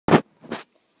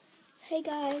Hey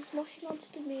guys,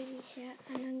 Moshimonstermovies here,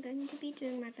 and I'm going to be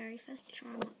doing my very first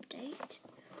charm update.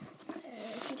 So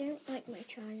if you don't like my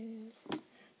charms,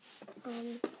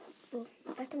 well,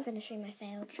 first I'm going to show you my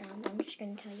failed charms. I'm just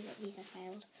going to tell you that these are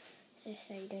failed, so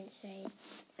you don't say,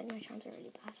 like, my charms are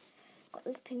really bad. Got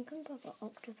this pink and purple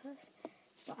octopus,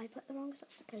 but I put the wrong sort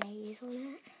of glaze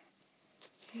on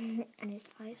it, and its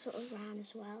eyes sort of ran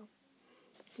as well.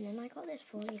 And then I got this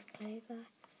 4-leaf clover,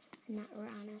 and that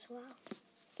ran as well.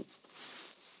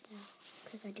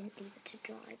 Because I didn't leave it to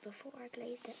dry before I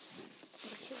glazed it. I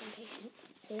was too impatient.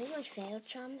 So these are my failed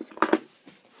charms.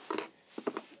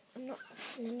 And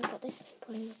then I got this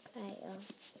Polymer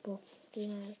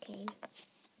female cane,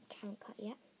 which I haven't cut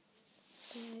yet.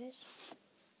 There it is.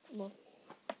 Well,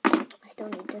 I still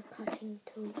need the cutting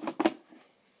tool.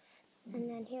 And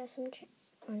then here are some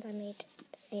ones I made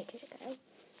ages ago.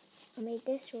 I made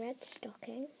this red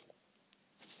stocking.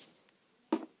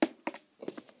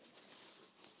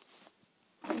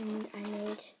 And I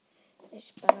made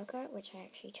this burger, which I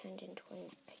actually turned into a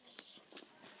necklace.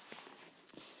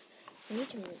 I need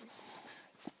to move this.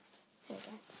 There we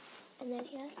go. And then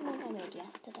here's some ones I made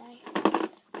yesterday.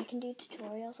 I can do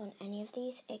tutorials on any of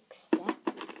these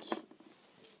except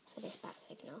for this bat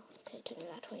signal, because it took me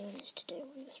about 20 minutes to do.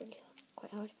 It was really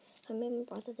quite hard. So I made my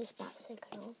brother this bat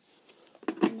signal.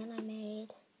 And then I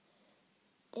made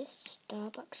this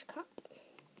Starbucks cup.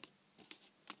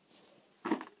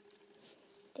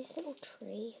 This little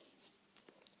tree.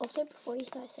 Also, before you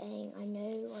start saying, I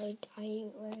know I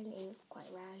really quite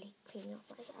rarely clean off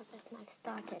my surface, and I've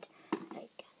started again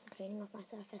cleaning off my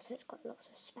surface, so it's got lots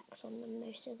of specks on them,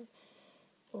 most of them.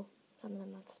 Well, some of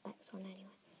them have specks on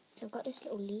anyway. So I've got this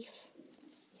little leaf.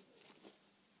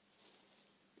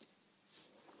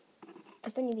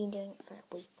 I've only been doing it for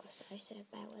a week or so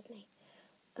bear with me.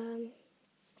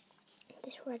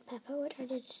 This red pepper, which I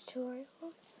did a tutorial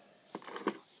on,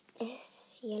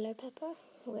 is yellow pepper,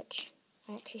 which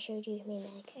I actually showed you me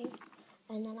making,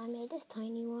 and then I made this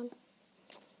tiny one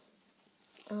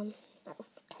out of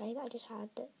clay that I just had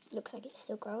that looks like it's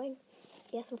still growing.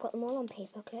 Yes, I've got them all on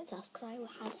paper clips, that's because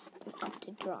I had them up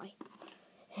to dry.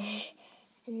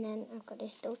 And then I've got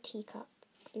this little teacup,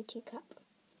 blue teacup,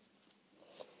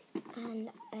 and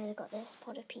I got this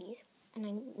pot of peas, and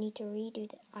I need to redo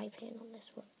the eye pin on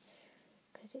this one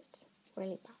because it's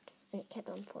really bad and it kept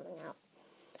on falling out.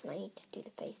 And I need to do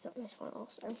the face on this one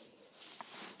also.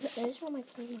 But those are all my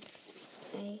Polymer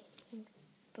things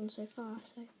done so far,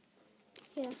 so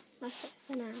yeah, that's it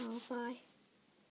for now. Bye.